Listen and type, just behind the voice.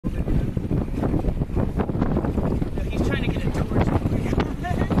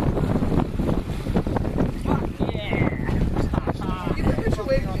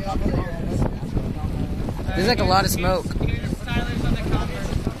like a lot of smoke. Here's Tyler's on the cover.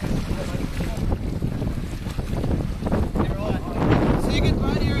 Say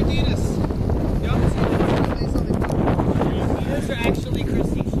goodbye to your Adidas. These are actually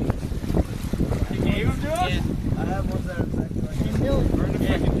Christie's shoes. You gave them to us? Yeah. I have ones that are exactly like that. Burn the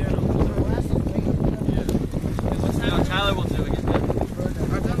fucking channel. What's that? No, Tyler will do it again.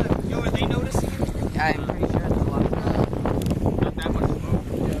 I've done it. Yo, are they noticing it? I'm pretty sure it's a lot of smoke. Not that much smoke.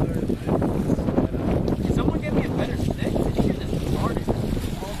 Can someone get me a better stick? This shit is retarded.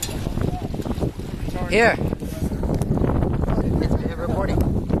 Here. It's recording.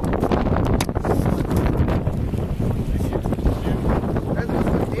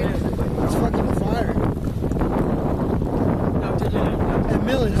 It's fucking fire. Hey,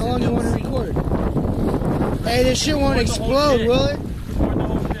 Millen, how long do you want to record? Hey, this shit won't explode, will it?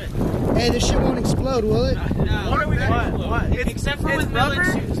 Hey, this shit won't explode, will it? No. What are we gonna explode? Except for with Millen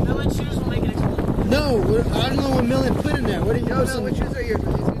shoes. Millen shoes will make it explode. No, I don't know what Millen put in there. What did you know? What shoes are yours?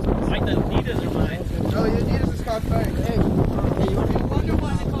 Like the Adidas are mine. Oh, your Adidas is caught fire. Hey, you want to wonder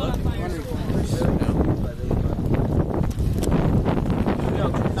why they call it fire?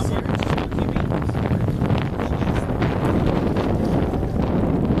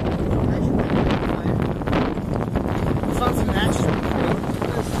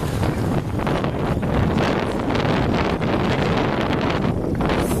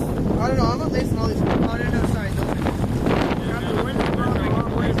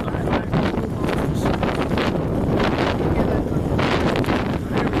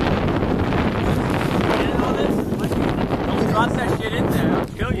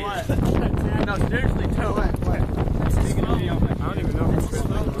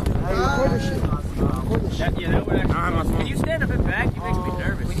 Can you stand a bit back? You make me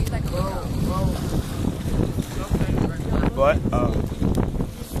nervous. We need that What?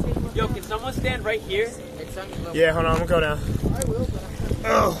 Yo, can someone stand right here? Yeah, hold on, I'm gonna go down.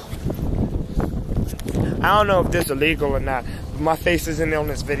 Oh. I don't know if this is illegal or not, but my face isn't on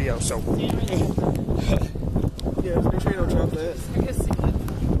this video, so. Yeah, let's make sure you don't drop that.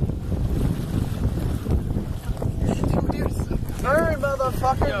 Alright,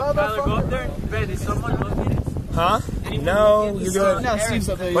 motherfucker, Yo, Tyler, go up there. Ben, is someone looking? Huh? No, you good. No, Steve's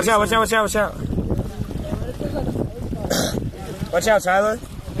up there. Watch out, watch out, watch out, watch out. Watch out, Tyler.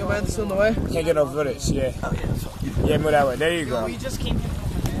 Yo, man, this in the way? Can't get no footage, yeah. Yeah, move that way. There you go. We just came.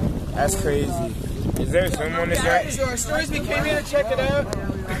 That's crazy. Is there someone that's right? So our stories, we came here to check it out.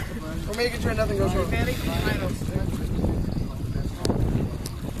 We're making sure nothing goes wrong.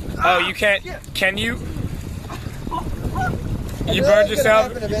 Oh, you can't. Can you? You burned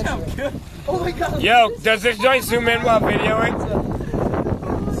yourself? Oh my god. Yo, does this joint zoom in while videoing?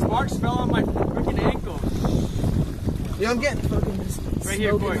 Sparks fell on my freaking ankle. Yeah, I'm getting fucking this. Right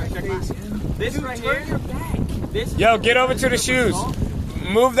here, boy. Check this right here. This. Yo, get over to the shoes.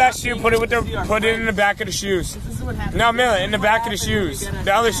 Move that shoe. Put it in the back of the shoes. No, Millen, in the back of the shoes.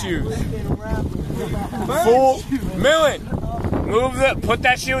 The other shoes. Fool, Millen. Put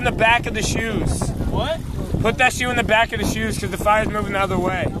that shoe in the back of the shoes. What? Put that shoe in the back of the shoes because the fire's moving the other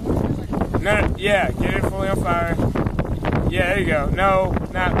way. No, yeah, get it fully on fire. Yeah, there you go. No,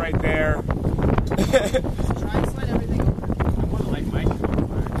 not right there.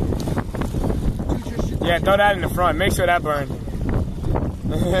 Yeah, throw that in the front. Make sure that burns.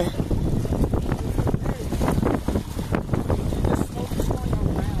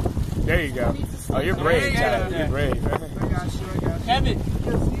 There you go. Oh, you're brave, Tyler. You're brave.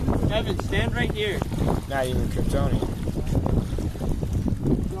 Kevin, stand right here. Not even Kryptonian.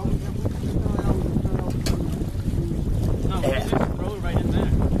 No, just throw it right in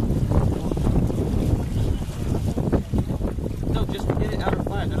there. No, just get it out of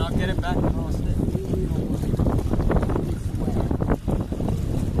fire, then I'll get it back and I'll stick.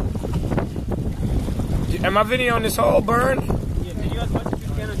 Am I videoing this whole burn? Yeah, video as much as you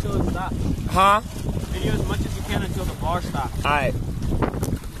can until it stops. Huh? Video as much as you can until the bar stops. Alright.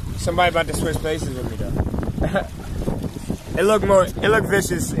 Somebody about to switch places with me though. It looked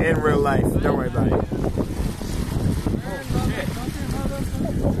vicious in real life. Don't worry about it.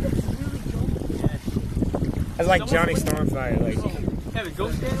 It's like Johnny Stormfire, like. Kevin, go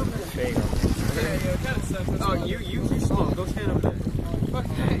stand over there. Oh, you too slow. Go stand over there.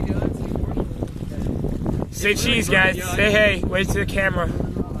 Say cheese, guys. Say hey. Wave to the camera.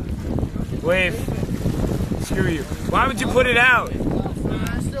 Wave. Screw you. Why would you put it out?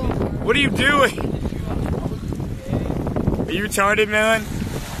 What are you doing? Are you retarded, man?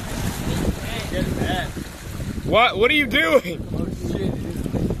 What are you doing?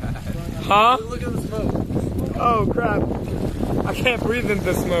 Huh? Look at the smoke. Oh crap. I can't breathe in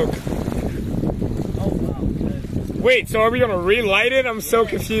the smoke. Wait, so are we gonna relight it? I'm so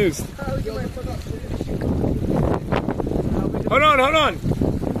confused. Hold on, hold on.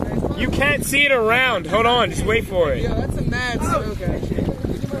 You can't see it around. Hold on, just wait for it. Yo, that's a mad smoke, actually.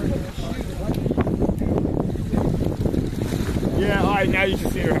 Yeah, alright, now you can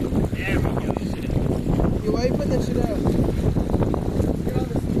see it around. There we go. Yo, why you put that shit out?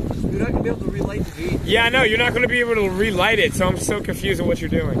 You're not gonna be able to relight the gate. Yeah, I know, you're not gonna be able to relight it, so I'm so confused on what you're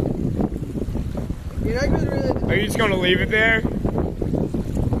doing. You're not gonna really. Are you just gonna leave it there?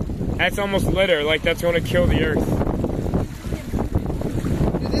 That's almost litter, like that's gonna kill the earth.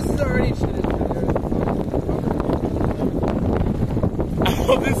 Dude, this is already shit in the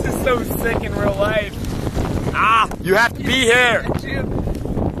Oh, this is so sick in real life. Ah, you have to be here.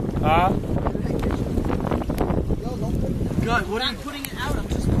 Huh? God, what are you putting it out? I'm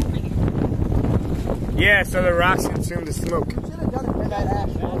just moving it. Yeah, so the rocks consume the smoke.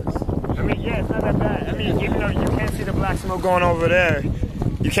 I mean, yeah, it's not that bad. I mean, even though you can't see the black smoke going over there,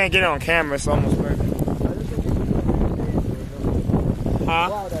 you can't get it on camera, it's almost perfect. Huh?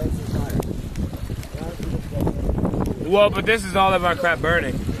 Well, but this is all of our crap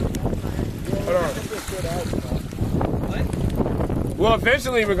burning. Hold on. Well,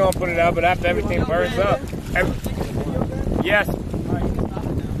 eventually we're gonna put it out, but after everything burns up. Yes.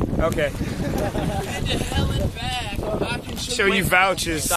 Okay. Show you vouchers.